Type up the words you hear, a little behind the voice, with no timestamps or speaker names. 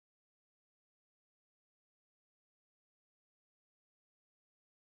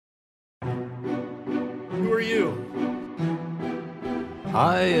you?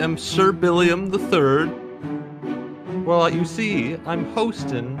 I am Sir Billiam III. Well, you see, I'm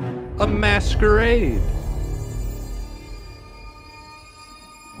hosting a masquerade.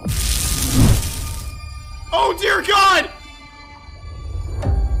 Oh dear God!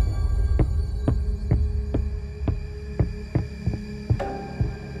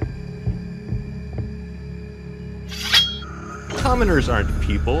 Commoners aren't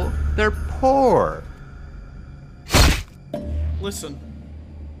people, they're poor. Listen.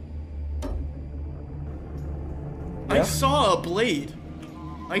 Yeah? I saw a blade.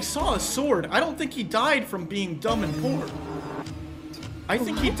 I saw a sword. I don't think he died from being dumb and poor. I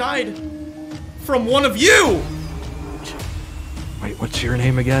think he died from one of you! Wait, what's your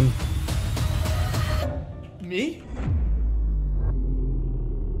name again? Me?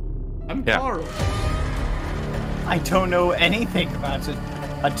 I'm Yeah. Karl. I don't know anything about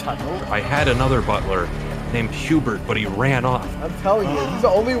a tunnel. I had another butler named Hubert, but he ran off. I'm telling you, he's the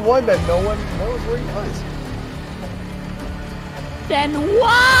only one that no one knows where he was. Then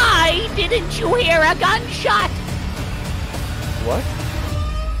why didn't you hear a gunshot? What?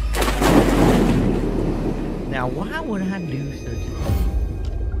 Now, why would I do such a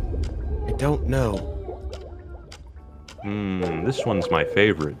thing? I don't know. This one's my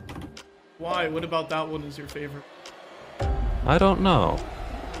favorite. Why? What about that one is your favorite? I don't know.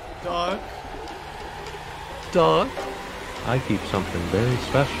 Dog? Dog? I keep something very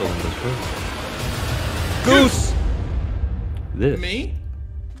special in this room. Goose! This Me?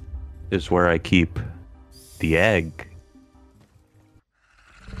 is where I keep the egg.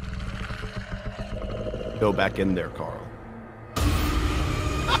 Go back in there, Karl.